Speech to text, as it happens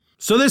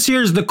So this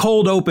here's the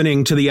cold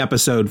opening to the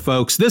episode,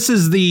 folks. This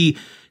is the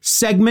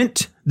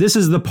segment, this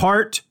is the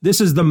part,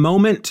 this is the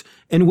moment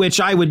in which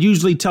I would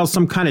usually tell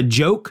some kind of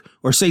joke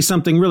or say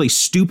something really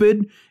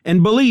stupid.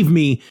 And believe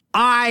me,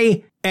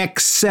 I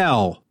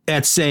excel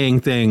at saying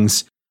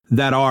things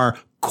that are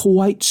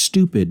quite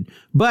stupid.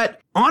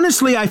 But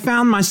honestly, I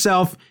found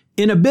myself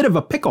in a bit of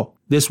a pickle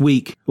this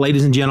week,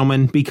 ladies and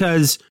gentlemen,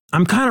 because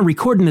I'm kind of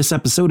recording this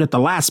episode at the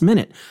last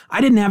minute. I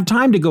didn't have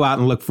time to go out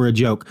and look for a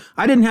joke.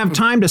 I didn't have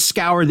time to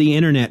scour the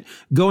internet,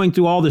 going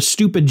through all the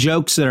stupid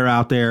jokes that are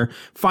out there,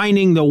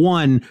 finding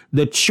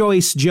the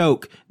choice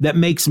joke that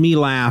makes me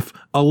laugh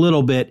a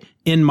little bit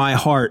in my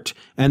heart,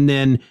 and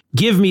then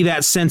give me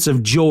that sense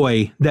of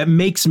joy that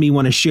makes me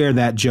want to share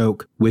that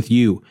joke with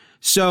you.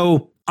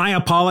 So I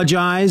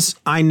apologize.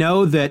 I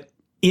know that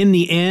in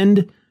the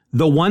end,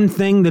 the one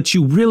thing that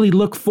you really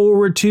look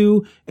forward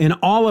to in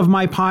all of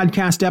my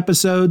podcast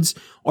episodes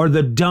are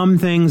the dumb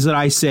things that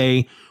I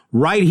say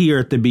right here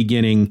at the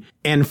beginning.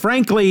 And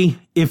frankly,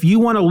 if you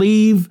want to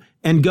leave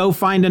and go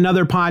find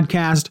another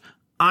podcast,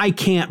 I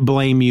can't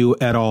blame you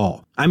at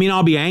all. I mean,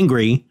 I'll be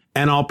angry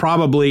and I'll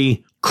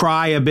probably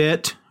cry a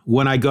bit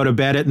when I go to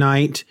bed at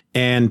night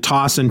and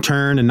toss and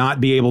turn and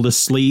not be able to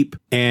sleep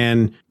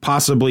and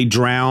possibly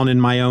drown in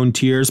my own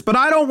tears. But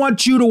I don't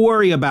want you to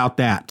worry about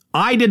that.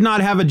 I did not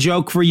have a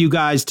joke for you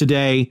guys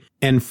today.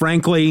 And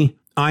frankly,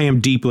 I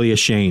am deeply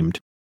ashamed.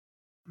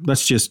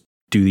 Let's just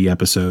do the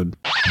episode.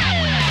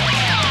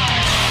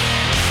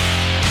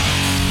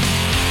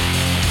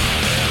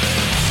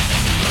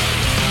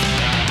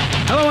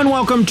 Hello and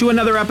welcome to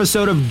another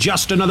episode of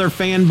Just Another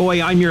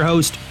Fanboy. I'm your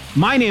host.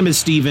 My name is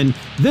Steven.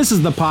 This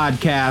is the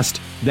podcast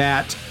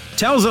that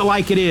tells it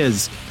like it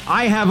is.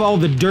 I have all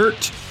the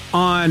dirt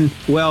on,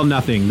 well,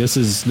 nothing. This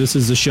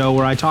is a show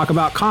where I talk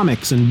about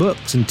comics and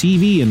books and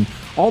TV and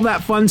all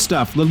that fun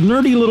stuff, the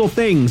nerdy little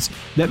things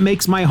that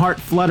makes my heart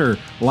flutter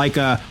like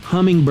a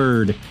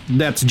hummingbird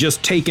that's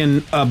just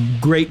taken a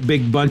great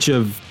big bunch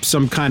of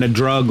some kind of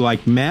drug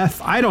like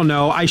meth. I don't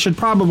know. I should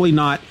probably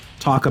not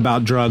talk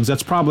about drugs.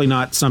 That's probably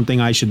not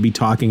something I should be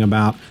talking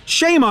about.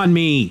 Shame on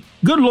me.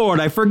 Good Lord,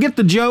 I forget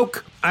the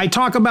joke. I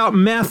talk about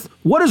meth.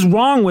 What is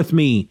wrong with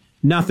me?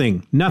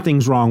 Nothing.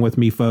 Nothing's wrong with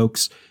me,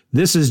 folks.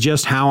 This is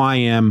just how I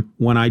am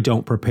when I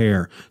don't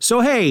prepare. So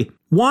hey,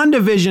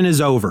 WandaVision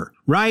is over,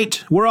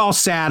 right? We're all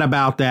sad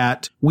about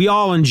that. We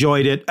all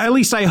enjoyed it. At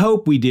least I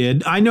hope we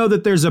did. I know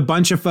that there's a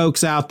bunch of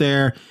folks out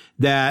there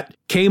that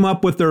came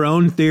up with their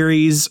own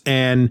theories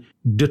and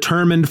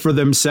determined for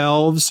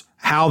themselves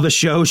how the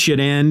show should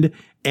end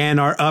and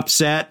are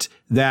upset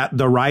that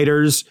the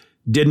writers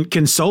didn't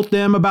consult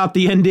them about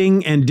the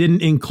ending and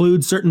didn't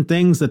include certain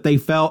things that they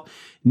felt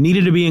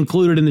needed to be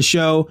included in the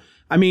show.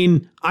 I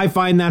mean, I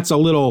find that's a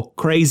little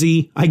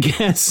crazy, I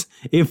guess,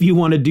 if you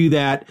want to do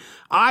that.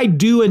 I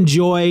do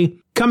enjoy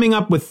coming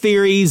up with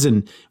theories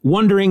and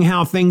wondering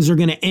how things are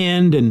going to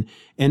end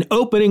and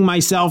opening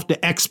myself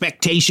to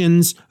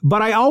expectations.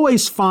 But I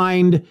always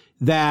find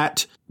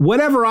that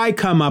whatever I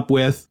come up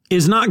with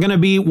is not going to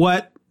be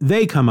what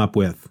they come up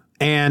with.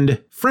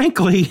 And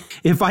frankly,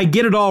 if I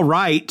get it all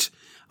right,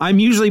 I'm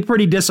usually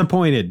pretty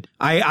disappointed.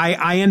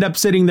 I end up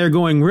sitting there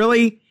going,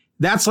 really?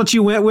 That's what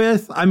you went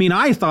with? I mean,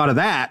 I thought of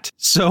that.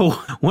 So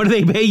what do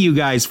they pay you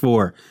guys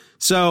for?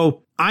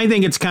 So I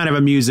think it's kind of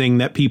amusing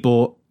that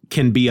people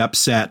can be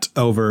upset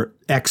over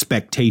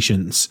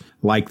expectations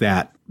like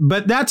that.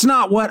 But that's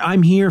not what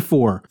I'm here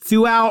for.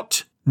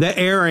 Throughout the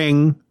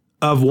airing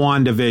of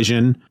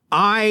WandaVision,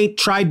 I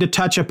tried to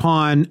touch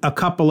upon a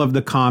couple of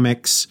the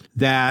comics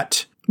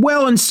that,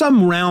 well, in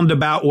some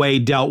roundabout way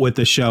dealt with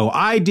the show.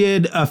 I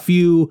did a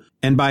few,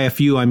 and by a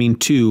few, I mean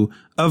 2,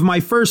 of my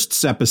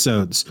first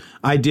episodes.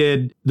 I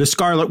did the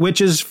Scarlet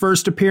Witch's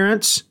first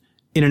appearance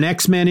in an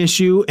X-Men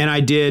issue, and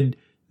I did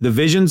the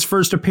Vision's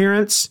first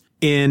appearance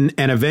in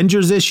an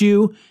Avengers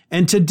issue.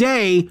 And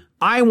today,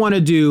 I want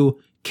to do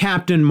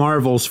Captain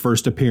Marvel's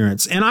first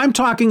appearance. And I'm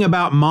talking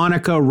about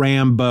Monica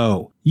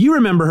Rambeau. You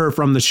remember her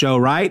from the show,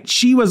 right?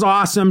 She was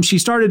awesome. She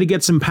started to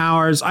get some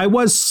powers. I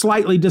was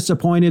slightly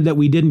disappointed that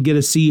we didn't get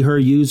to see her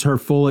use her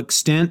full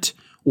extent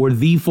or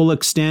the full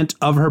extent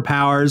of her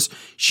powers.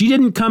 She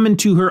didn't come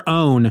into her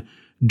own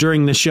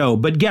during the show.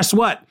 But guess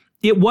what?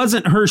 It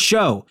wasn't her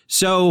show.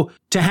 So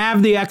to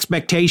have the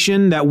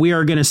expectation that we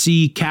are going to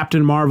see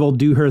Captain Marvel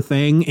do her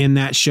thing in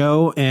that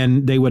show,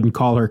 and they wouldn't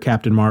call her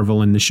Captain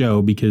Marvel in the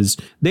show because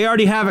they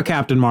already have a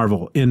Captain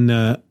Marvel in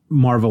the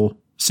Marvel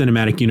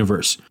Cinematic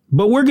Universe.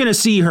 But we're going to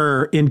see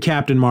her in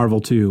Captain Marvel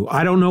too.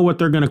 I don't know what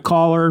they're going to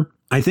call her.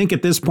 I think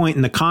at this point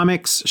in the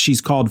comics, she's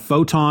called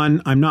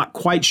Photon. I'm not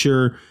quite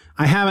sure.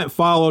 I haven't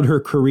followed her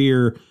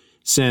career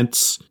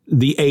since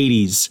the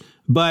 80s.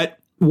 But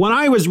when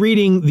I was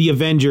reading the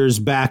Avengers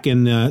back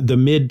in the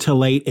mid to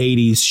late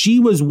 80s, she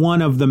was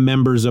one of the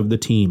members of the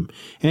team,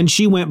 and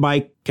she went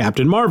by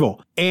Captain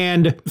Marvel.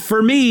 And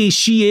for me,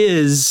 she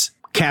is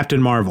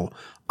Captain Marvel.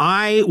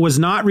 I was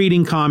not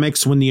reading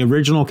comics when the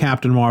original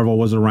Captain Marvel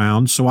was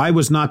around, so I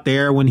was not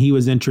there when he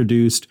was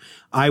introduced.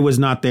 I was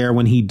not there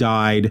when he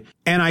died.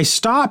 And I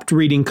stopped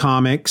reading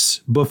comics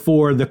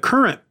before the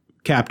current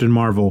Captain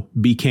Marvel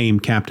became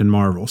Captain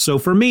Marvel. So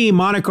for me,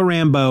 Monica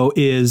Rambeau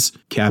is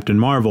Captain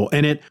Marvel.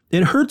 And it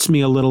hurts me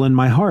a little in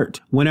my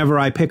heart whenever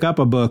I pick up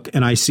a book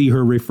and I see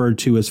her referred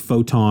to as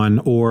Photon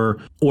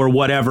or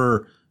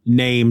whatever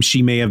name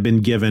she may have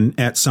been given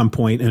at some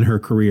point in her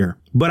career.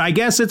 But I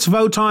guess it's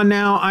Photon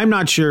now. I'm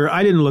not sure.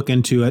 I didn't look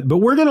into it. But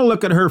we're going to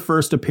look at her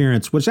first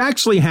appearance, which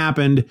actually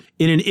happened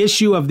in an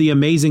issue of The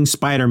Amazing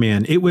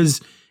Spider-Man. It was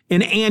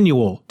an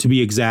annual, to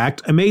be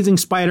exact, Amazing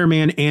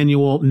Spider-Man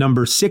Annual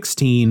number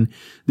 16.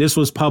 This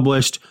was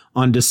published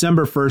on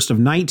December 1st of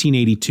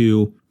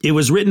 1982. It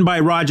was written by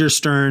Roger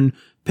Stern,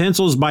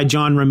 pencils by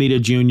John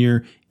Romita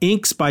Jr.,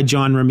 inks by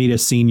John Romita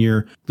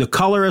Sr. The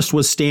colorist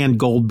was Stan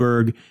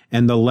Goldberg,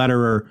 and the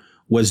letterer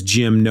was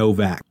Jim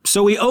Novak.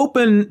 So we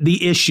open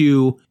the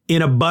issue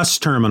in a bus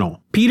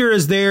terminal. Peter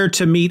is there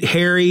to meet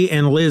Harry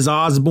and Liz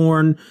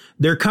Osborn.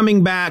 They're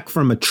coming back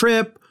from a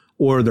trip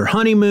or their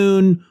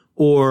honeymoon,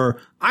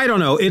 or I don't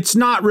know. It's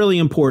not really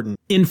important.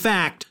 In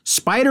fact,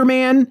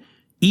 Spider-Man,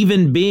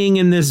 even being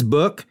in this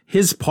book,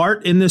 his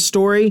part in this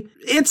story,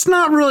 it's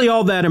not really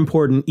all that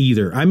important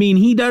either. I mean,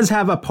 he does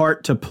have a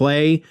part to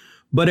play,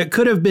 but it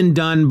could have been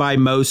done by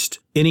most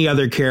any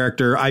other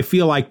character. I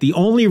feel like the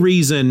only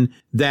reason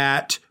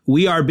that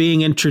we are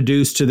being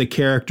introduced to the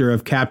character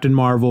of Captain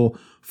Marvel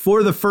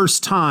for the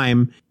first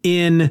time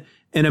in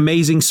an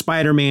Amazing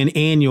Spider-Man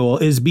Annual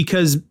is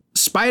because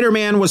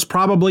Spider-Man was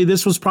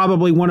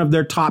probably one of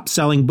their top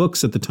selling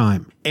books at the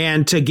time.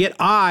 And to get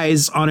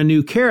eyes on a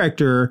new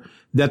character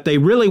that they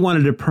really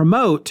wanted to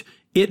promote,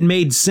 it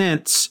made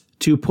sense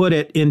to put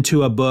it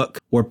into a book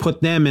or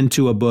put them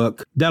into a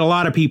book that a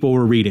lot of people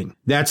were reading.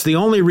 That's the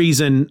only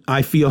reason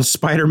I feel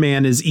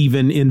Spider-Man is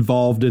even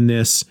involved in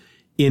this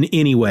in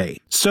any way.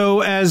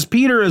 So as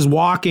Peter is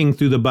walking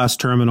through the bus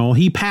terminal,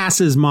 he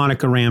passes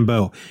Monica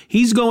Rambeau.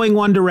 He's going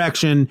one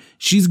direction,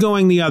 she's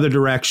going the other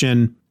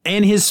direction,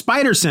 and his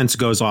spider sense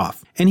goes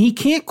off. And he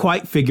can't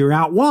quite figure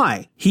out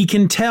why. He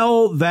can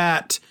tell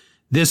that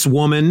this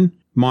woman,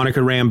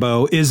 Monica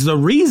Rambeau, is the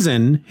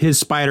reason his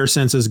spider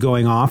sense is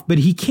going off, but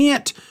he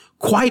can't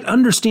quite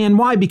understand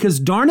why, because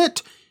darn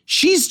it,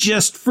 she's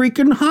just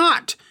freaking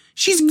hot.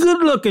 She's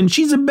good looking.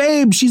 She's a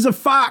babe. She's a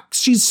fox.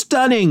 She's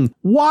stunning.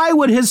 Why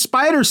would his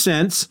spider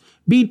sense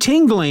be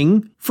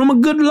tingling from a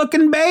good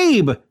looking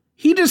babe?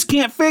 He just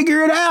can't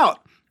figure it out.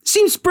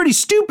 Seems pretty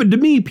stupid to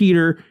me,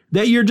 Peter,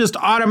 that you're just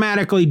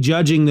automatically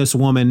judging this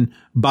woman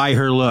by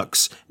her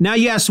looks. Now,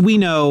 yes, we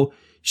know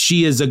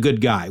she is a good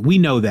guy. We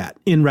know that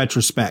in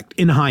retrospect,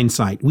 in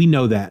hindsight, we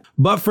know that.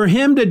 But for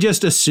him to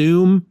just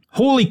assume,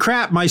 holy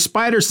crap, my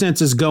spider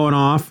sense is going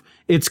off.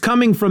 It's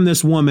coming from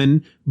this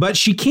woman, but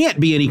she can't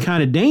be any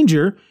kind of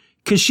danger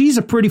because she's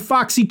a pretty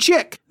foxy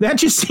chick. That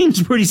just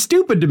seems pretty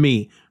stupid to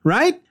me,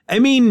 right? I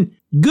mean,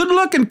 good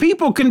looking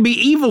people can be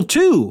evil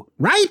too,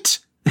 right?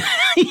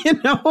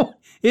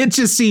 It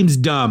just seems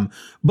dumb.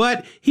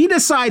 But he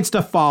decides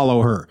to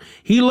follow her.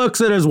 He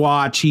looks at his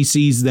watch. He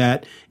sees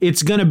that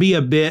it's going to be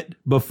a bit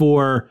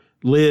before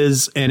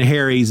Liz and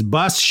Harry's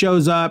bus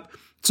shows up.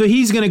 So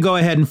he's going to go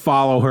ahead and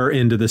follow her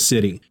into the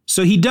city.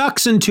 So he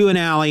ducks into an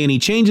alley and he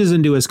changes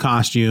into his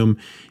costume.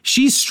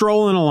 She's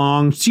strolling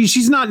along.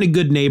 She's not in a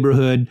good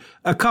neighborhood.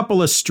 A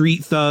couple of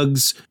street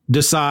thugs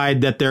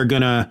decide that they're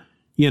going to,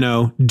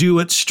 do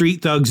what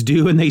street thugs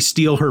do, and they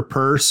steal her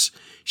purse.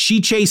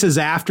 She chases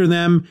after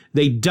them.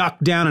 They duck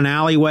down an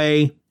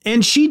alleyway,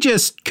 and she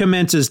just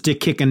commences to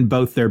kicking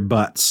both their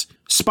butts.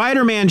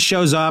 Spider-Man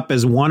shows up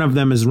as one of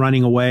them is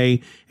running away,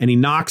 and he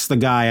knocks the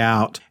guy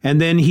out. And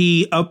then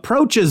he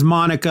approaches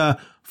Monica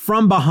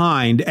from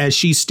behind as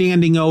she's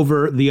standing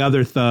over the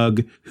other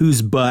thug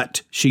whose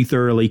butt she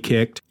thoroughly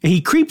kicked. And he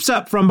creeps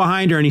up from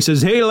behind her and he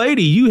says, "Hey,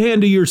 lady, you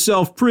handle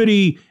yourself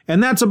pretty."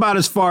 And that's about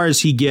as far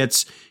as he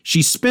gets.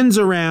 She spins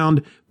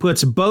around,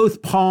 puts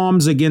both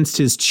palms against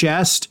his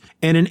chest,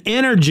 and an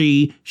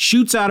energy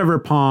shoots out of her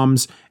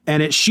palms,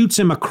 and it shoots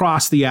him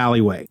across the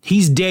alleyway.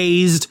 He's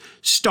dazed,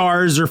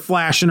 stars are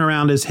flashing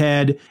around his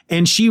head,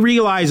 and she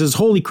realizes,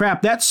 holy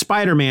crap, that's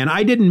Spider-Man.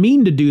 I didn't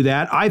mean to do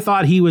that. I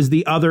thought he was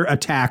the other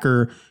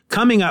attacker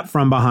coming up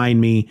from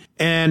behind me.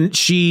 And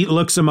she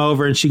looks him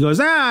over and she goes,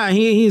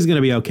 he's going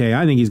to be okay.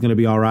 I think he's going to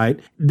be all right.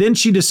 Then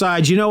she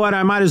decides, you know what?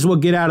 I might as well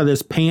get out of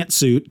this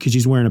pantsuit, because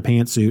she's wearing a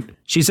pantsuit.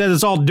 She says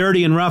it's all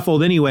dirty and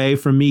ruffled anyway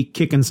from me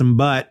kicking some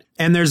butt.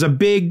 And there's a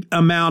big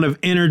amount of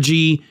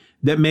energy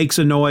that makes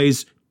a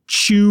noise.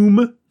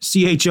 Choom,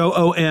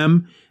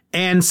 CHOOM.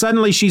 And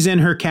suddenly she's in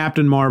her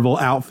Captain Marvel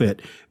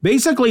outfit.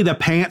 Basically, the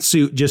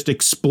pantsuit just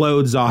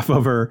explodes off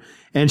of her,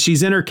 and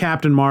she's in her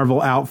Captain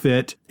Marvel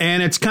outfit.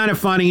 And it's kind of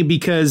funny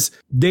because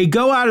they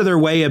go out of their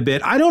way a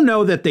bit. I don't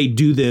know that they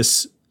do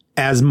this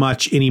as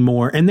much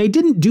anymore, and they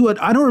didn't do it.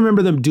 I don't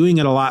remember them doing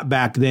it a lot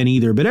back then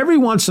either. But every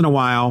once in a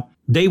while,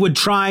 they would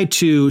try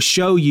to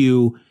show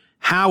you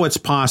how it's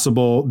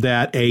possible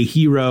that a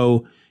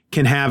hero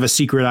can have a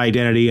secret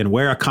identity and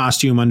wear a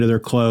costume under their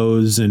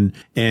clothes and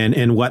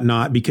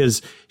whatnot,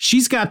 because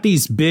she's got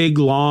these big,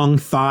 long,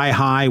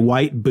 thigh-high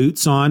white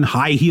boots on,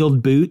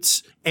 high-heeled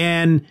boots.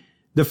 And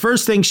the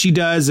first thing she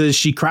does is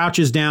she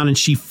crouches down and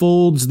she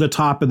folds the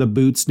top of the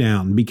boots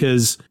down,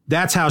 because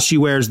that's how she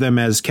wears them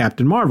as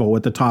Captain Marvel,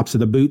 with the tops of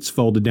the boots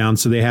folded down.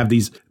 So they have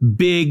these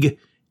big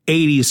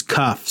 80s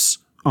cuffs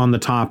on the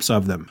tops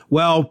of them.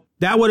 Well,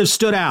 that would have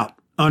stood out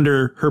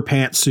under her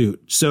pantsuit.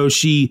 So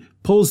she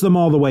pulls them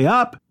all the way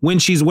up when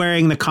she's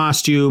wearing the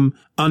costume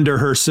under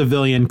her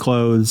civilian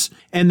clothes.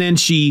 And then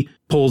she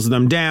pulls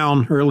them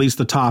down, or at least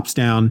the tops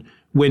down,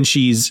 when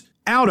she's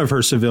out of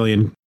her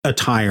civilian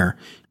attire.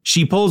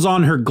 She pulls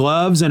on her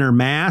gloves and her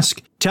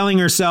mask, telling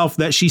herself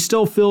that she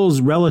still feels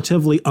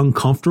relatively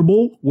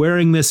uncomfortable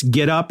wearing this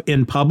getup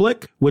in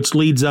public, which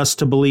leads us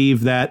to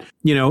believe that,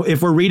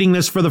 if we're reading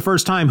this for the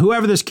first time,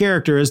 whoever this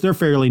character is, they're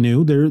fairly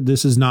new.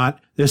 This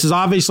is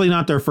obviously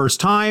not their first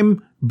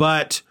time,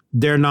 but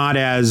they're not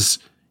as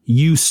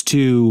used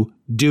to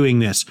doing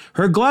this.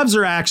 Her gloves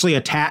are actually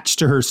attached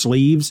to her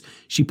sleeves.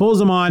 She pulls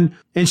them on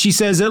and she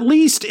says, at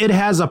least it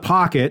has a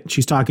pocket.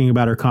 She's talking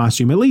about her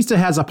costume. At least it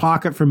has a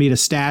pocket for me to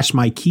stash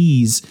my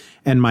keys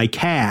and my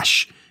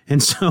cash.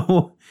 And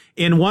so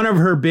in one of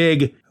her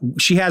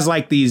she has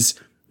like these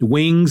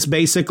wings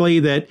basically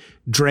that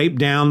drape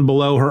down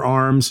below her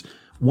arms.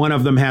 One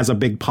of them has a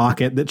big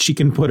pocket that she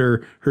can put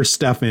her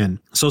stuff in.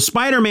 So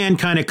Spider-Man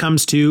kind of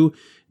comes to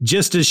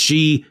just as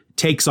she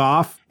takes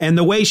off. And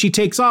the way she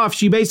takes off,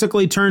 she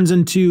basically turns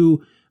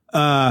into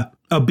a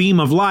beam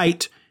of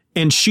light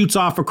and shoots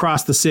off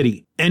across the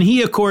city. And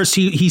he, of course,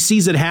 he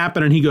sees it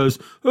happen and he goes,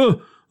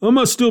 "Oh, I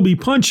must still be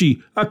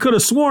punchy. I could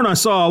have sworn I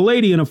saw a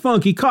lady in a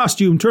funky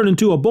costume turn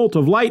into a bolt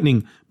of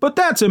lightning, but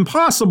that's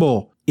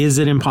impossible." Is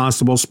it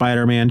impossible,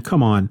 Spider-Man?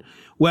 Come on.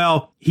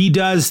 Well, he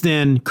does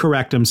then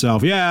correct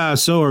himself. Yeah,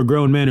 so are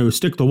grown men who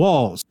stick to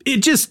walls.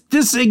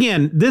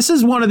 This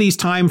is one of these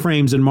time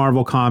frames in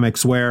Marvel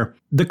Comics where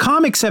the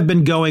comics have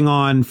been going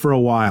on for a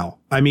while.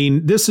 I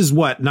mean, this is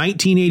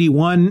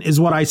 1981 is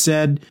what I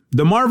said.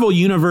 The Marvel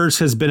Universe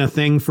has been a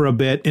thing for a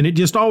bit, and it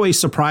just always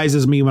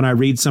surprises me when I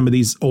read some of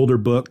these older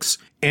books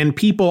and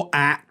people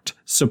act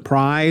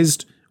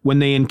surprised when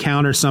they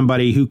encounter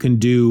somebody who can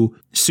do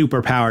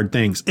superpowered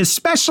things,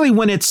 especially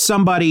when it's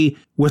somebody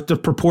with the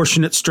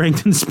proportionate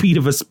strength and speed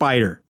of a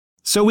spider.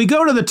 So we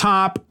go to the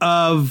top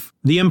of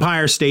the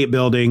Empire State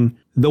Building.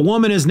 The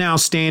woman is now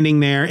standing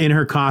there in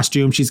her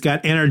costume. She's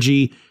got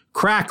energy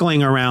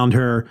crackling around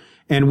her,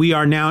 and we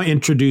are now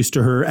introduced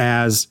to her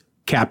as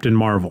Captain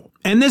Marvel.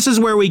 And this is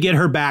where we get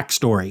her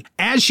backstory.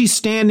 As she's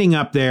standing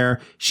up there,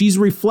 she's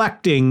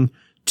reflecting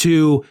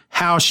to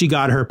how she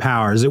got her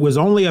powers. It was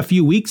only a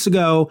few weeks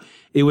ago.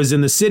 It was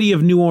in the city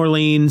of New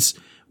Orleans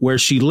where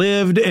she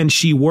lived and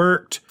she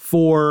worked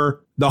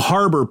for the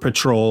Harbor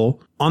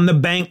Patrol on the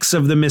banks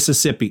of the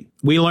Mississippi.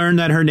 We learned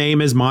that her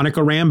name is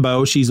Monica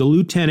Rambeau. She's a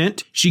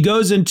lieutenant. She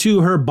goes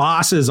into her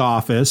boss's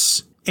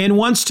office and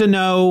wants to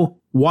know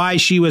why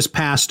she was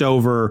passed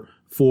over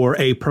for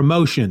a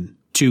promotion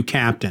to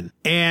captain.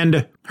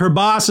 And her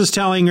boss is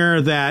telling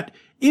her that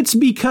it's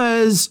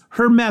because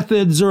her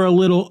methods are a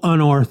little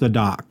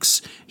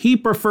unorthodox. He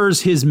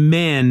prefers his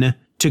men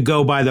to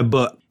go by the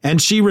book. And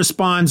she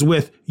responds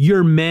with,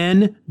 "Your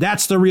men?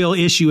 That's the real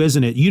issue,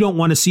 isn't it? You don't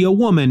want to see a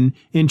woman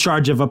in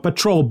charge of a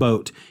patrol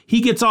boat."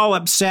 He gets all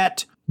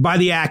upset by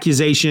the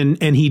accusation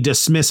and he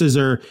dismisses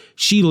her.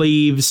 She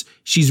leaves.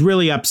 She's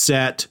really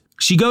upset.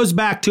 She goes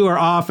back to her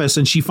office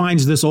and she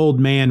finds this old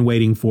man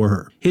waiting for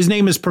her. His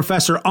name is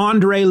Professor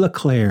André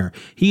Leclerc.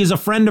 He is a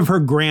friend of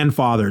her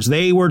grandfather's.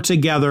 They were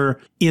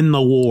together in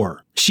the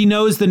war. She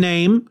knows the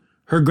name.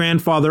 Her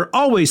grandfather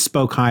always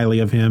spoke highly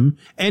of him,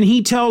 and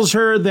he tells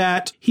her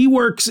that he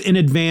works in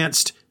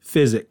advanced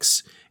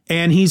physics,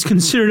 and he's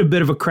considered a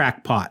bit of a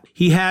crackpot.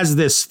 He has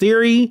this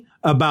theory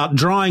about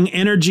drawing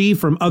energy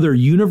from other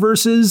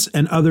universes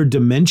and other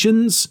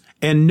dimensions,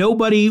 and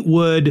nobody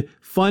would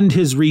fund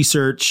his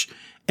research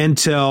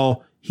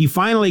until he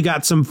finally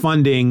got some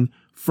funding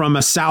from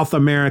a South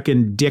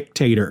American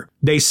dictator.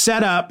 They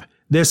set up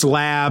this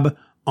lab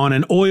on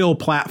an oil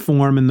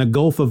platform in the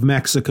Gulf of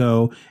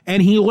Mexico,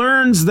 and he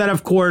learns that,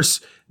 of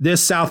course,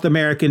 this South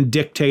American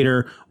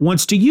dictator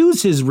wants to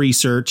use his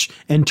research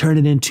and turn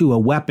it into a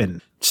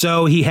weapon.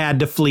 So he had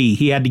to flee.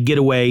 He had to get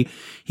away.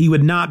 He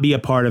would not be a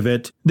part of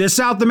it. The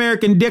South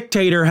American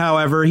dictator,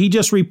 however, he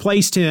just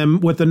replaced him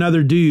with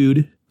another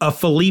dude, a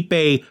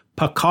Felipe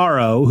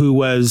Picaro, who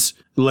was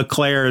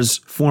Leclerc's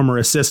former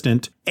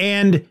assistant.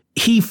 And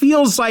he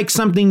feels like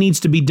something needs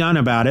to be done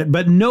about it,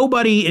 but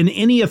nobody in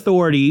any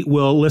authority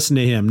will listen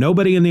to him.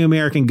 Nobody in the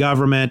American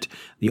government,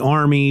 the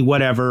army,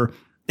 whatever.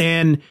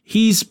 And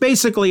he's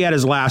basically at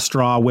his last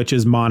straw, which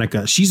is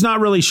Monica. She's not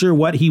really sure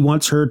what he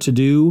wants her to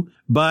do,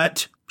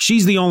 but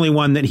she's the only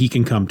one that he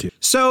can come to.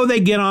 So they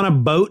get on a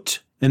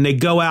boat and they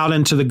go out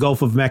into the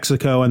Gulf of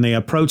Mexico and they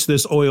approach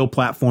this oil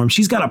platform.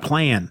 She's got a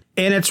plan,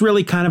 and it's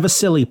really kind of a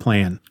silly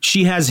plan.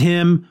 She has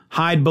him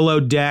hide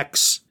below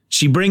decks.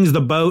 She brings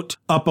the boat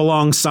up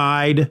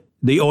alongside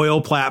the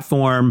oil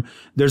platform.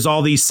 There's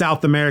all these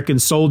South American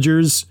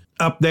soldiers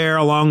up there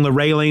along the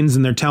railings,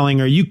 and they're telling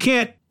her, "You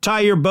can't tie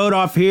your boat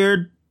off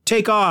here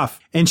take off.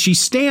 And she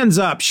stands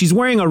up. She's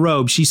wearing a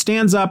robe. She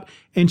stands up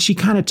and she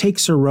kind of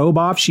takes her robe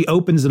off. She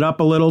opens it up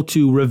a little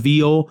to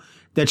reveal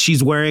that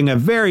she's wearing a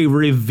very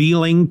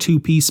revealing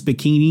two-piece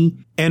bikini.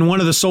 And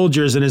one of the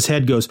soldiers in his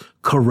head goes,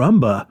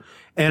 "Caramba."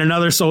 And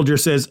another soldier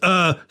says,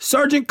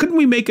 "Sergeant, couldn't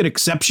we make an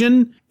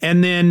exception?"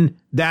 And then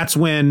that's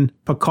when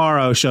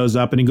Picaro shows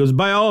up and he goes,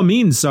 "By all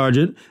means,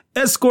 Sergeant,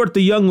 escort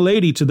the young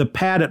lady to the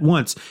pad at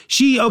once."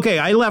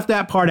 I left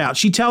that part out.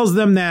 She tells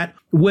them that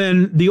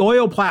when the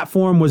oil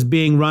platform was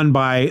being run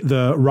by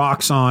the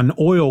Roxxon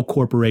Oil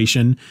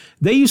Corporation,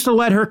 they used to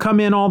let her come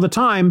in all the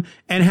time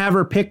and have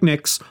her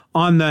picnics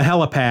on the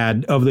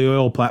helipad of the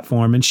oil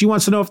platform. And she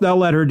wants to know if they'll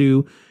let her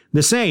do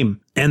the same.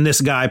 And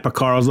this guy,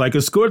 Picaro's like,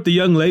 "Escort the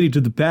young lady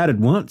to the pad at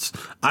once.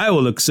 I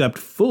will accept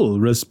full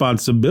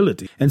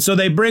responsibility." And so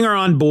they bring her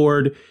on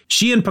board.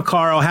 She and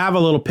Picaro have a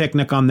little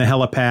picnic on the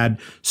helipad,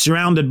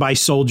 surrounded by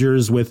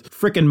soldiers with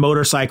frickin'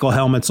 motorcycle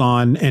helmets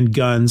on and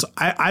guns.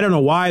 I don't know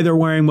why they're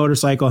wearing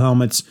motorcycle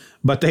helmets,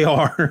 but they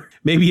are.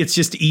 Maybe it's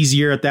just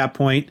easier at that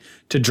point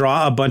to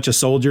draw a bunch of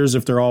soldiers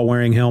if they're all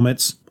wearing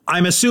helmets.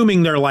 I'm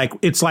assuming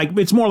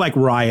it's more like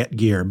riot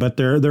gear, but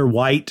they're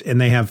white and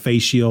they have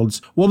face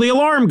shields. Well, the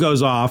alarm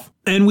goes off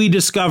and we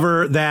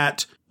discover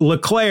that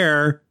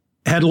Leclerc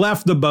had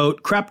left the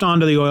boat, crept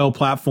onto the oil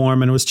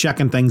platform and was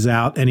checking things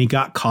out, and he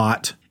got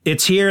caught.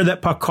 It's here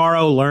that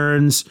Picaro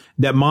learns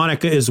that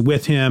Monica is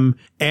with him,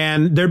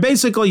 and they're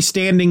basically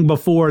standing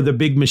before the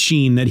big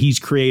machine that he's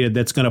created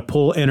that's going to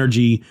pull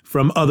energy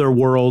from other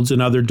worlds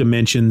and other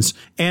dimensions.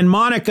 And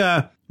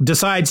Monica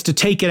decides to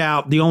take it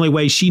out the only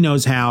way she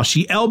knows how.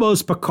 She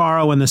elbows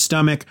Picaro in the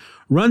stomach,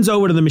 runs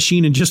over to the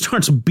machine and just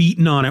starts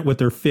beating on it with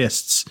her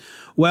fists.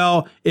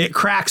 Well, it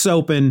cracks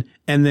open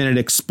and then it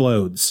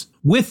explodes.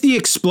 With the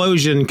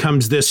explosion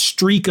comes this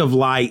streak of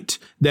light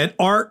that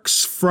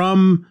arcs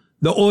from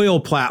the oil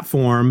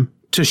platform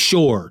to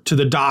shore, to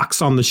the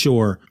docks on the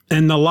shore.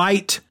 And the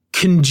light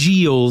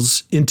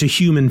congeals into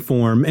human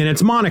form, and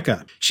it's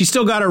Monica. She's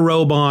still got her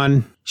robe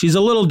on. She's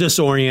a little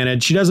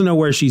disoriented. She doesn't know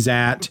where she's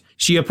at.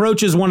 She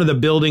approaches one of the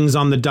buildings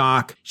on the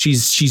dock.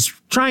 She's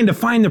trying to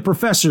find the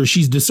professor.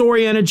 She's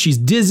disoriented. She's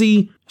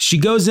dizzy. She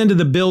goes into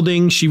the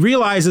building. She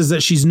realizes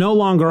that she's no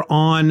longer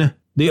on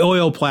the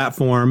oil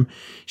platform.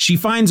 She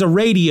finds a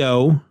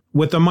radio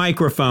with a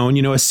microphone,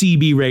 a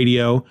CB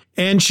radio,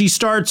 and she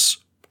starts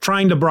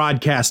trying to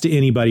broadcast to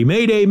anybody.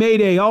 "Mayday,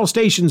 mayday, all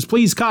stations,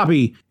 please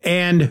copy."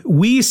 And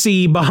we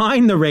see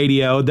behind the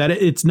radio that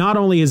it's not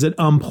only is it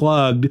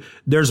unplugged,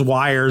 there's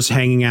wires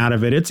hanging out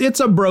of it.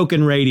 It's a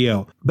broken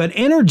radio, but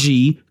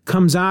energy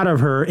comes out of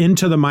her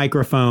into the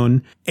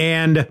microphone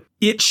and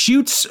it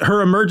shoots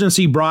her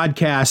emergency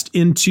broadcast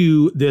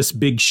into this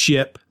big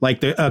ship,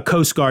 like a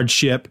Coast Guard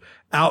ship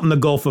out in the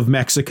Gulf of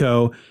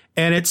Mexico.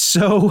 And it's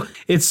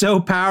so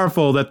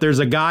powerful that there's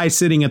a guy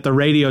sitting at the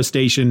radio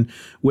station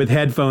with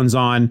headphones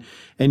on,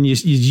 and you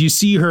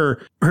see her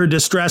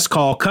distress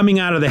call coming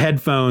out of the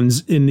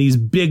headphones in these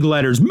big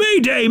letters,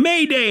 "Mayday,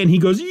 mayday," and he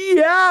goes,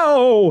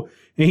 "Yow!"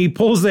 And he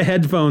pulls the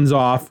headphones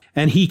off,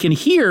 and he can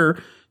hear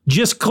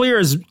just clear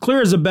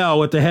as a bell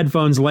with the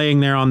headphones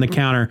laying there on the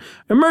counter,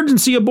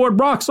 "Emergency aboard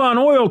Roxxon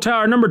Oil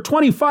Tower number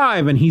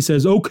 25. And he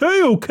says,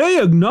 okay,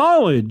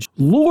 acknowledge.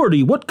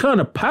 Lordy, what kind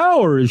of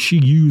power is she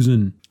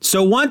using?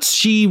 So once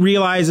she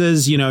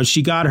realizes,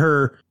 she got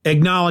her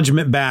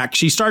acknowledgement back,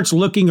 she starts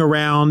looking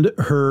around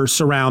her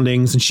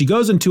surroundings and she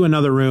goes into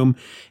another room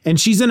and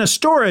she's in a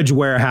storage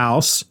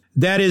warehouse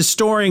that is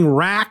storing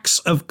racks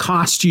of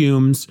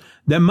costumes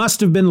that must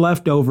have been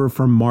left over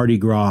from Mardi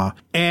Gras.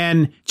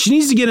 And she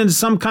needs to get into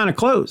some kind of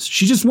clothes.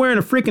 She's just wearing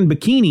a freaking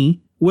bikini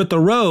with a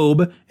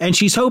robe, and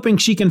she's hoping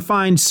she can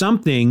find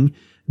something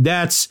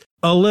that's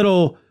a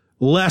little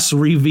less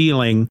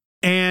revealing.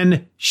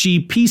 And she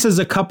pieces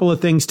a couple of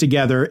things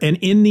together, and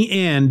in the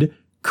end,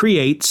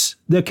 creates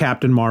the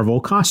Captain Marvel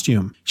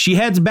costume. She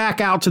heads back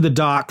out to the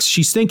docks.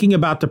 She's thinking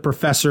about the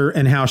professor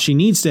and how she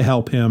needs to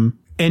help him.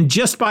 And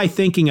just by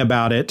thinking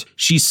about it,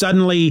 she's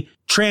suddenly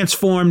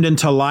transformed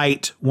into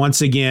light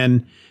once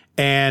again.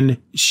 And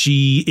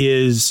she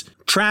is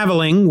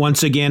traveling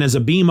once again as a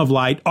beam of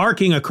light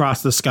arcing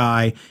across the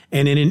sky.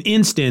 And in an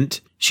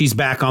instant, she's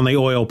back on the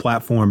oil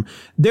platform.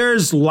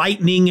 There's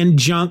lightning and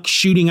junk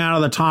shooting out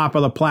of the top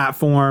of the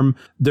platform.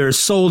 There's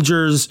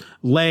soldiers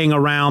laying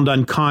around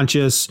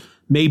unconscious,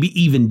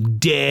 maybe even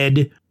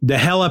dead. The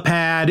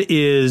helipad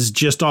is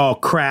just all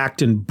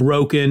cracked and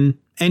broken.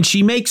 And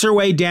she makes her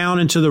way down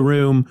into the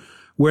room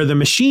where the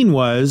machine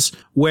was,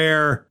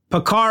 where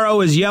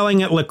Picaro is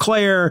yelling at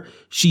Leclerc.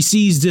 She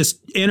sees this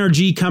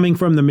energy coming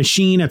from the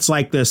machine. It's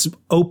like this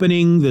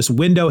opening, this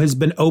window has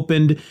been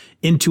opened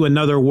into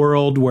another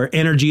world where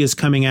energy is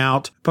coming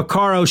out.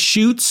 Picaro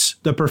shoots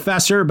the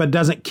professor, but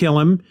doesn't kill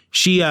him.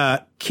 She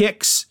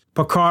kicks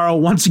Picaro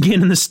once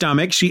again in the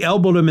stomach. She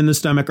elbowed him in the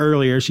stomach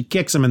earlier. She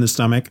kicks him in the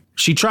stomach.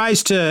 She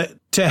tries to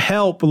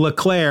help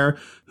Leclerc,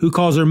 who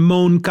calls her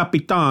Mon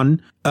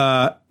Capitan.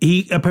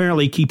 He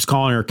apparently keeps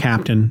calling her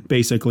Captain,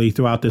 basically,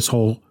 throughout this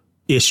whole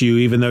issue,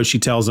 even though she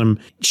tells him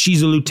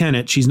she's a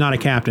lieutenant. She's not a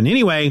captain.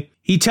 Anyway,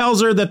 he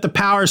tells her that the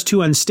power's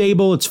too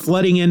unstable. It's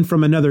flooding in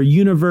from another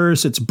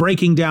universe. It's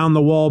breaking down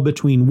the wall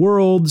between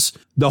worlds.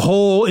 The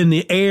hole in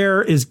the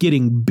air is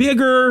getting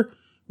bigger.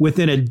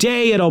 Within a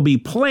day, it'll be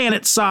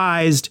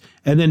planet-sized,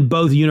 and then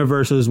both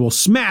universes will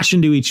smash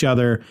into each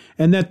other,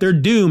 and that they're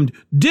doomed.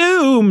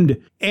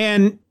 Doomed!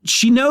 And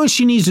she knows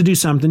she needs to do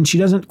something. She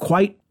doesn't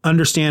quite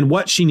understand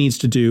what she needs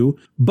to do,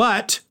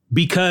 but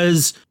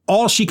because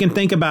all she can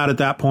think about at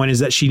that point is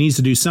that she needs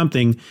to do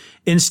something,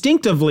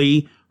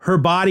 instinctively, her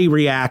body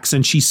reacts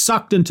and she's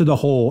sucked into the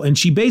hole. And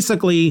she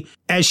basically,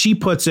 as she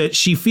puts it,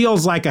 she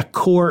feels like a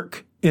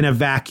cork in a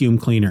vacuum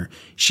cleaner.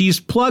 She's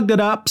plugged it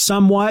up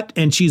somewhat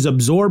and she's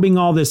absorbing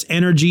all this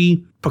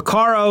energy.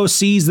 Picaro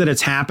sees that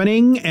it's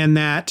happening and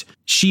that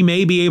she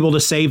may be able to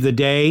save the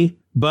day,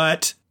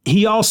 but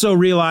he also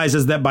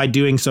realizes that by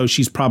doing so,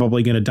 she's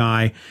probably going to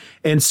die.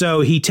 And so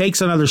he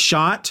takes another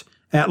shot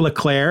at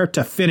LeClaire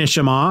to finish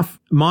him off.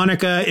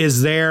 Monica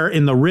is there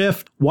in the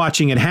rift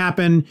watching it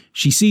happen.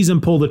 She sees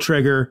him pull the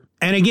trigger.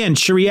 And again,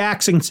 she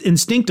reacts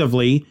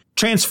instinctively,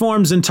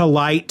 transforms into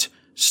light,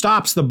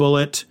 stops the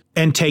bullet,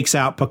 and takes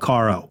out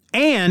Picaro.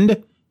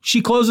 And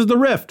she closes the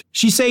rift.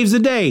 She saves the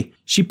day.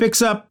 She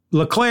picks up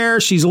LeClaire.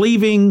 She's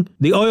leaving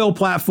the oil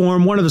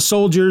platform. One of the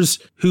soldiers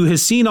who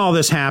has seen all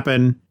this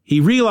happen, he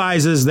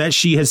realizes that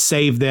she has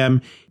saved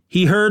them.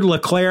 He heard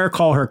LeClaire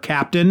call her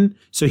captain,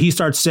 so he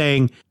starts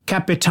saying,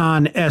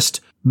 Capitan est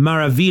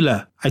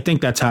Maravilla. I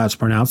think that's how it's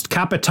pronounced.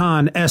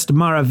 Capitan est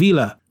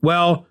Maravilla.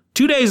 Well,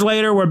 2 days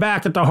later, we're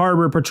back at the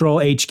Harbor Patrol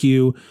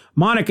HQ.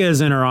 Monica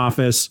is in her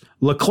office.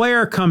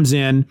 LeClaire comes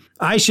in.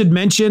 I should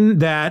mention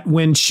that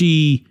when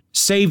she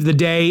saved the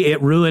day,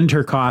 it ruined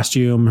her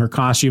costume. Her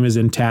costume is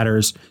in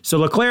tatters. So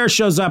LeClaire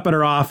shows up at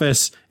her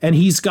office, and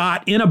he's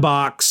got in a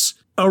box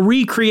a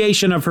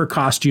recreation of her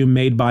costume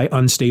made by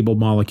unstable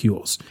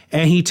molecules.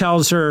 And he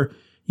tells her,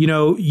 you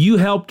know, you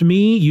helped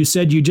me. You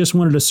said you just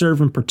wanted to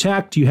serve and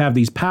protect. You have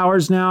these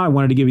powers now. I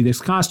wanted to give you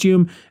this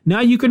costume. Now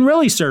you can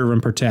really serve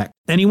and protect.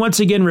 And he once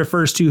again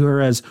refers to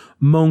her as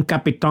Mon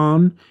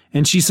Capitan.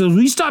 And she says,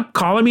 will you stop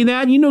calling me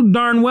that? You know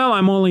darn well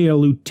I'm only a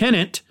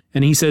lieutenant.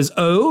 And he says,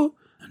 oh,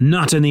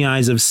 not in the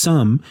eyes of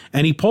some.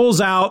 And he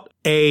pulls out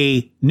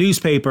a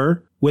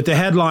newspaper with a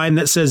headline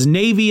that says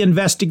Navy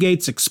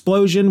investigates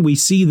explosion. We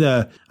see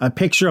a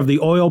picture of the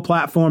oil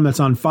platform that's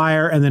on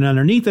fire. And then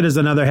underneath it is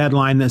another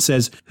headline that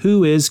says,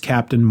 who is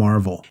Captain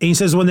Marvel? And he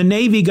says, when the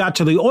Navy got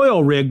to the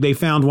oil rig, they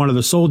found one of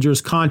the soldiers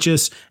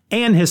conscious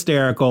and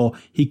hysterical.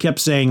 He kept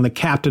saying the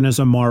captain is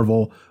a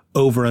Marvel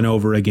over and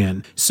over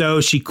again. So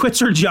she quits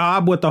her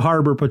job with the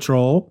Harbor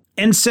Patrol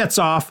and sets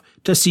off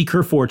to seek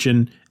her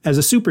fortune as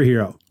a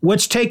superhero,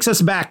 which takes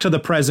us back to the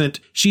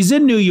present. She's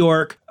in New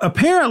York.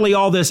 Apparently,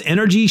 all this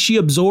energy she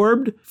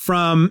absorbed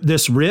from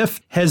this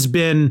rift has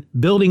been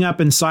building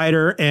up inside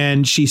her,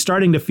 and she's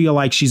starting to feel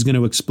like she's going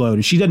to explode.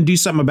 If she doesn't do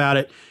something about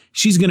it,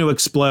 she's going to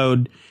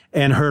explode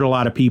and hurt a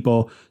lot of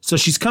people. So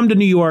she's come to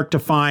New York to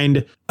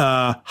find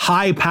a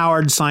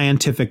high-powered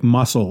scientific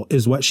muscle,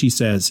 is what she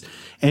says.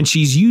 And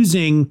she's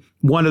using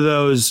one of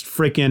those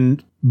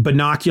freaking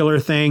binocular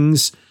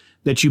things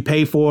that you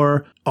pay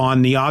for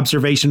on the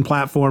observation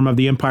platform of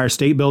the Empire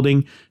State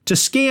Building to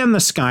scan the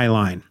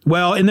skyline.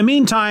 Well, in the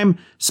meantime,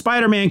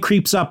 Spider-Man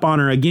creeps up on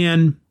her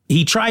again.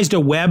 He tries to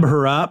web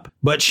her up,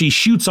 but she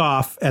shoots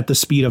off at the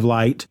speed of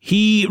light.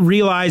 He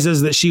realizes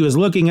that she was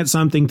looking at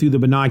something through the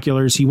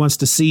binoculars. He wants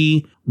to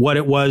see what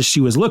it was she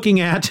was looking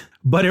at,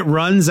 but it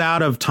runs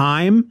out of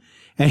time.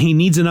 And he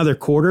needs another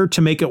quarter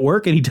to make it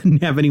work, and he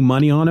didn't have any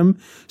money on him.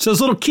 So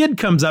this little kid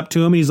comes up to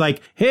him, and he's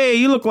like, hey,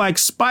 you look like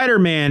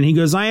Spider-Man. He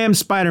goes, I am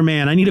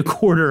Spider-Man. I need a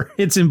quarter.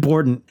 It's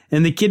important.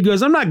 And the kid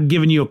goes, I'm not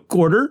giving you a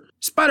quarter.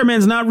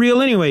 Spider-Man's not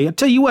real anyway. I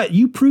tell you what,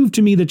 you prove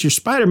to me that you're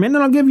Spider-Man,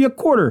 then I'll give you a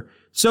quarter.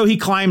 So he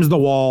climbs the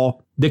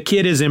wall. The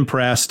kid is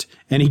impressed,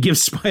 and he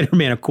gives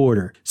Spider-Man a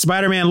quarter.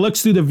 Spider-Man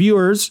looks through the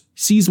viewers,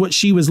 sees what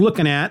she was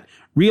looking at,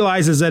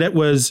 realizes that it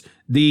was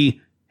the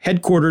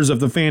headquarters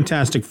of the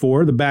Fantastic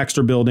Four, the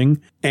Baxter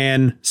Building,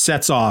 and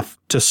sets off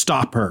to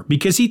stop her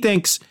because he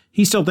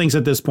still thinks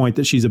at this point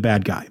that she's a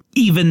bad guy,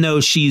 even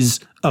though she's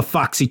a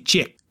foxy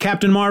chick.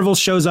 Captain Marvel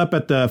shows up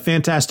at the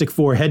Fantastic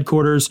Four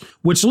headquarters,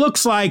 which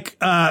looks like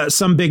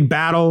some big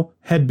battle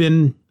had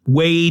been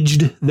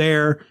waged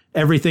there.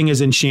 Everything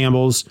is in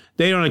shambles.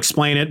 They don't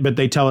explain it, but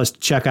they tell us to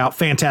check out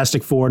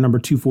Fantastic Four number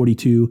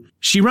 242.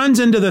 She runs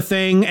into the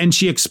thing and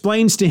she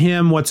explains to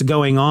him what's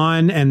going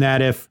on and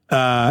that if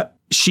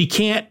she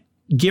can't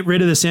get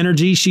rid of this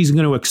energy, she's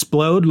going to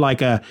explode like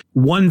a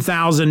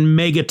 1,000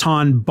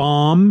 megaton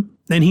bomb.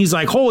 And he's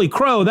like, holy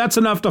crow, that's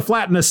enough to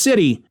flatten a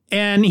city.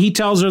 And he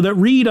tells her that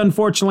Reed,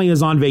 unfortunately,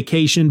 is on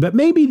vacation, but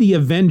maybe the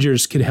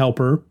Avengers could help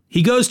her.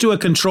 He goes to a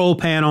control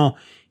panel.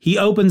 He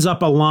opens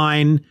up a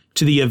line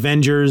to the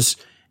Avengers.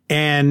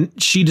 And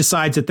she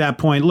decides at that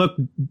point, look,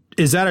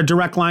 is that a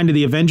direct line to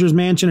the Avengers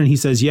Mansion? And he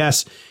says,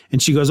 yes.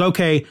 And she goes,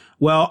 okay,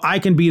 well, I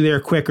can be there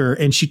quicker.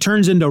 And she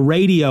turns into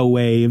radio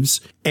waves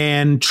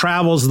and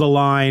travels the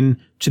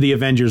line to the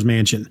Avengers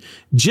Mansion.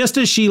 Just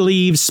as she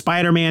leaves,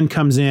 Spider-Man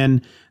comes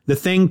in. The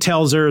Thing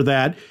tells her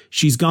that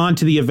she's gone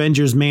to the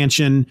Avengers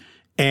Mansion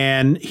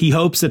and he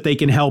hopes that they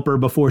can help her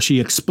before she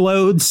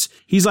explodes.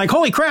 He's like,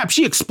 holy crap,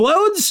 she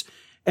explodes?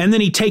 And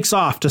then he takes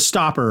off to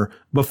stop her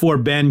before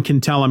Ben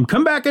can tell him,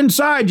 come back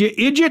inside, you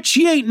idiot.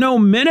 She ain't no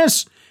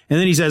menace. And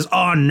then he says,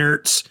 oh,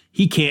 nerds.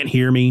 He can't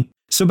hear me.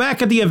 So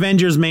back at the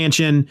Avengers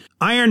Mansion,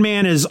 Iron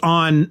Man is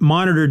on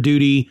monitor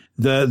duty.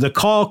 The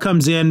call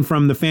comes in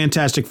from the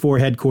Fantastic Four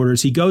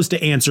headquarters. He goes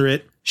to answer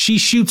it. She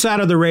shoots out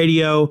of the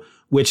radio,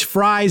 which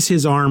fries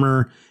his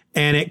armor,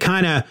 and it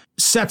kind of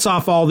sets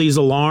off all these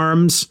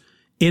alarms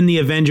in the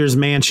Avengers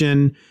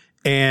Mansion.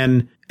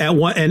 And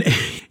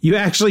you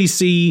actually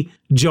see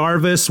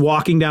Jarvis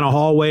walking down a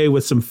hallway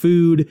with some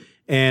food,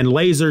 and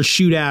lasers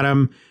shoot at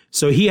him.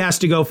 So he has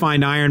to go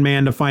find Iron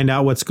Man to find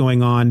out what's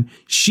going on.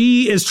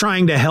 She is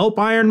trying to help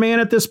Iron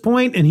Man at this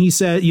point, and he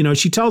said,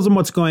 she tells him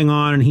what's going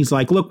on, and he's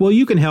like, look, well,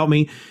 you can help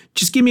me.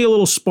 Just give me a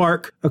little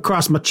spark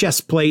across my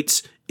chest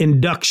plates,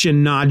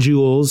 induction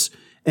nodules,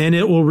 and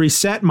it will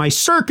reset my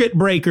circuit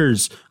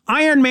breakers.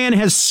 Iron Man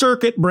has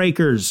circuit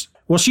breakers.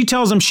 Well, she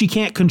tells him she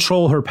can't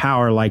control her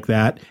power like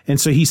that. And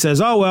so he says,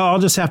 oh, well, I'll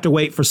just have to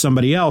wait for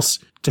somebody else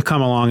to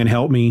come along and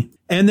help me.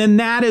 And then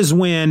that is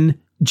when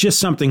just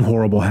something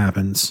horrible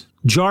happens.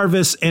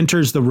 Jarvis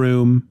enters the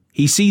room.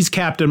 He sees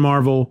Captain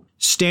Marvel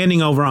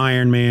standing over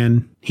Iron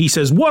Man. He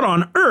says, what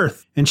on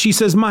earth? And she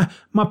says, my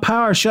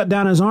power shut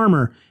down his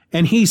armor.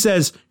 And he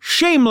says,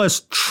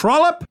 shameless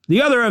trollop.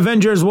 The other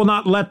Avengers will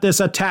not let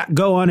this attack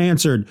go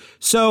unanswered.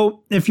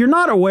 So if you're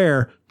not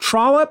aware,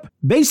 trollop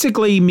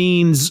basically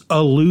means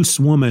a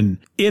loose woman.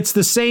 It's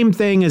the same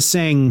thing as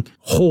saying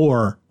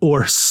whore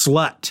or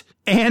slut.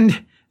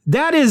 And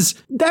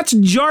that's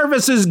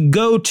Jarvis's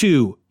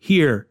go-to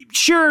here.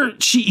 Sure,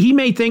 he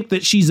may think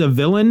that she's a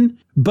villain,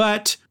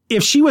 but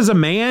if she was a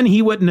man,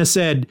 he wouldn't have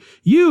said,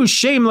 you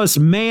shameless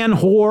man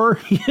whore.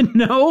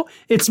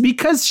 It's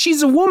because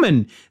she's a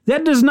woman.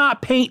 That does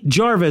not paint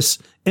Jarvis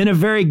in a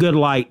very good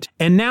light.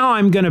 And now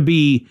I'm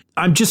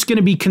just going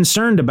to be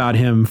concerned about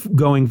him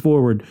going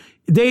forward.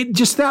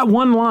 That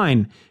one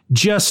line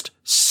just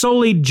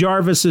sullied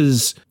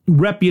Jarvis's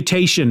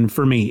reputation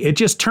for me. It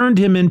just turned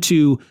him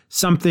into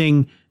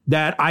something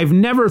that I've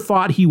never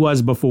thought he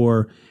was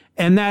before.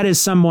 And that is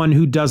someone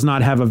who does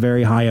not have a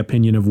very high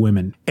opinion of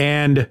women.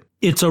 And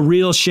it's a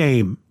real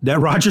shame that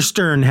Roger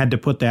Stern had to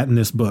put that in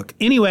this book.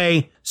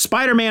 Anyway,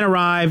 Spider-Man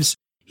arrives.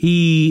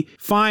 He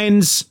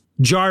finds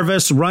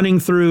Jarvis running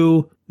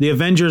through the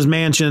Avengers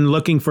Mansion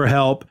looking for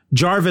help.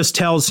 Jarvis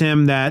tells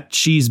him that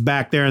she's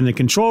back there in the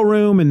control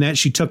room and that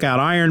she took out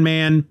Iron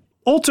Man.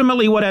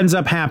 Ultimately, what ends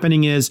up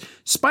happening is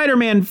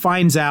Spider-Man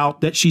finds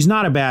out that she's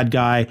not a bad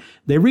guy.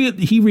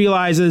 He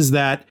realizes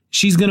that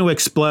she's going to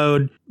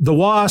explode. The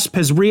Wasp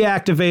has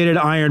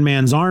reactivated Iron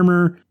Man's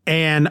armor,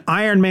 and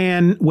Iron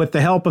Man, with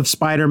the help of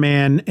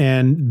Spider-Man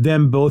and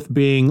them both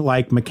being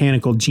like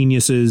mechanical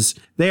geniuses,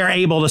 they are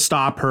able to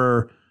stop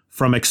her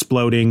from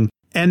exploding.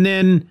 And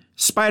then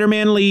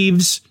Spider-Man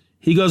leaves.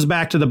 He goes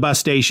back to the bus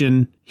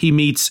station. He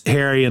meets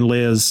Harry and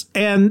Liz,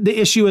 and the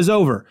issue is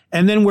over.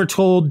 And then we're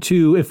told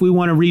if we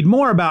want to read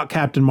more about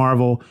Captain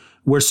Marvel,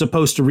 we're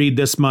supposed to read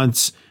this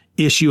month's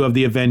issue of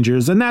the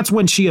Avengers. And that's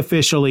when she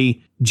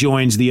officially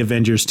joins the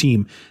Avengers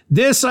team.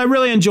 I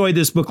really enjoyed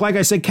this book. Like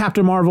I said,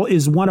 Captain Marvel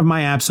is one of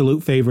my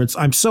absolute favorites.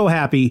 I'm so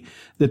happy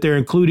that they're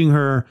including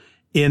her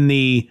in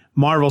the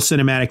Marvel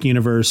Cinematic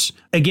Universe.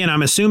 Again,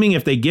 I'm assuming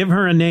if they give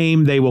her a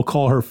name, they will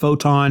call her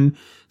Photon,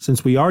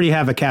 since we already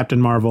have a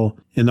Captain Marvel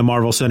in the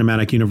Marvel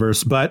Cinematic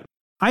Universe. But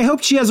I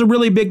hope she has a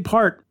really big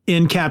part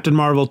in Captain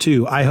Marvel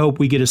too. I hope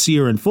we get to see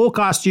her in full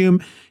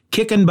costume,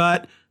 kicking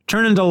butt,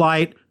 turning to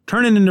light,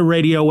 turning into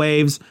radio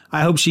waves.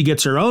 I hope she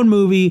gets her own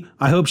movie.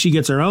 I hope she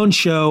gets her own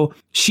show.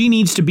 She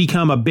needs to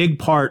become a big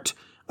part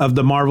of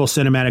the Marvel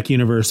Cinematic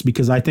Universe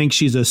because I think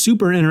she's a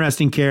super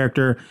interesting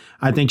character.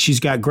 I think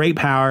she's got great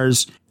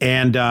powers,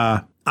 and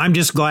I'm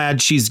just glad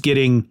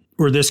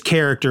this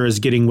character is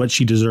getting what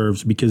she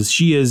deserves because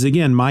she is,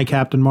 again, my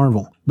Captain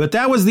Marvel. But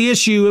that was the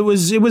issue.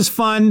 It was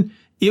fun.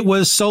 It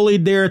was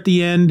sullied there at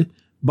the end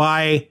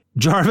by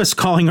Jarvis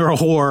calling her a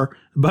whore.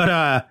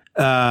 But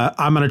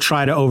I'm going to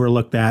try to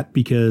overlook that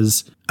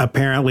because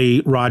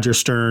apparently Roger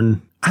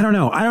Stern, I don't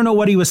know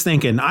what he was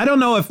thinking. I don't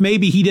know if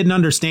maybe he didn't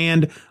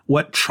understand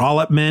what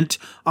trollop meant.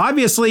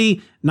 Obviously,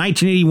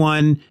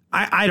 1981,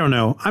 I don't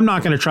know. I'm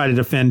not going to try to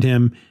defend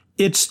him.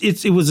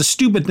 It was a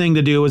stupid thing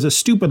to do. It was a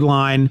stupid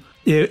line.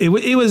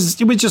 It was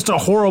just a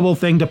horrible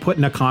thing to put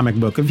in a comic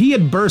book. If he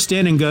had burst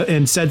in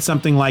and said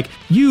something like,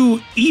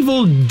 "You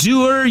evil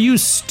doer, you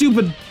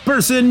stupid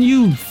person,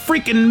 you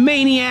freaking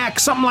maniac,"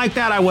 something like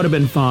that, I would have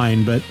been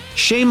fine. But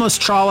shameless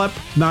trollop,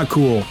 not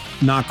cool.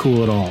 Not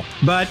cool at all.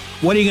 But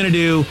what are you going to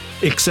do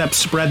except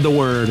spread the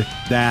word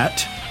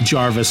that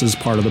Jarvis is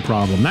part of the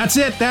problem? That's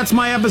it. That's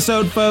my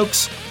episode,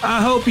 folks.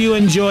 I hope you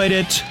enjoyed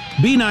it.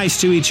 Be nice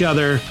to each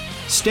other.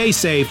 Stay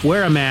safe.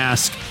 Wear a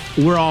mask.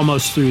 We're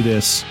almost through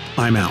this.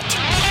 I'm out.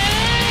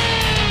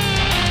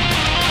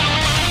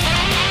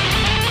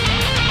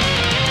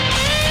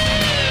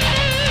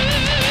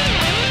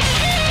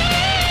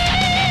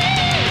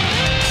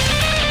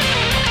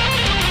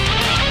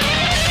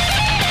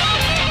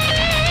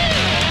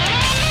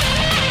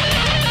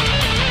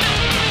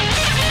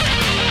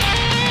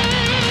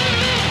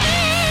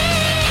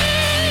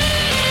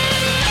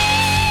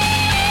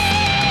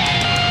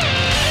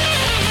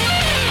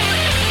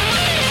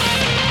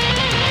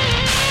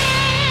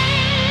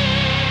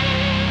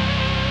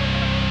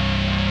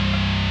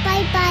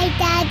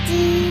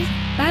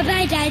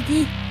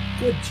 Daddy.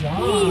 Good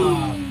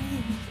job.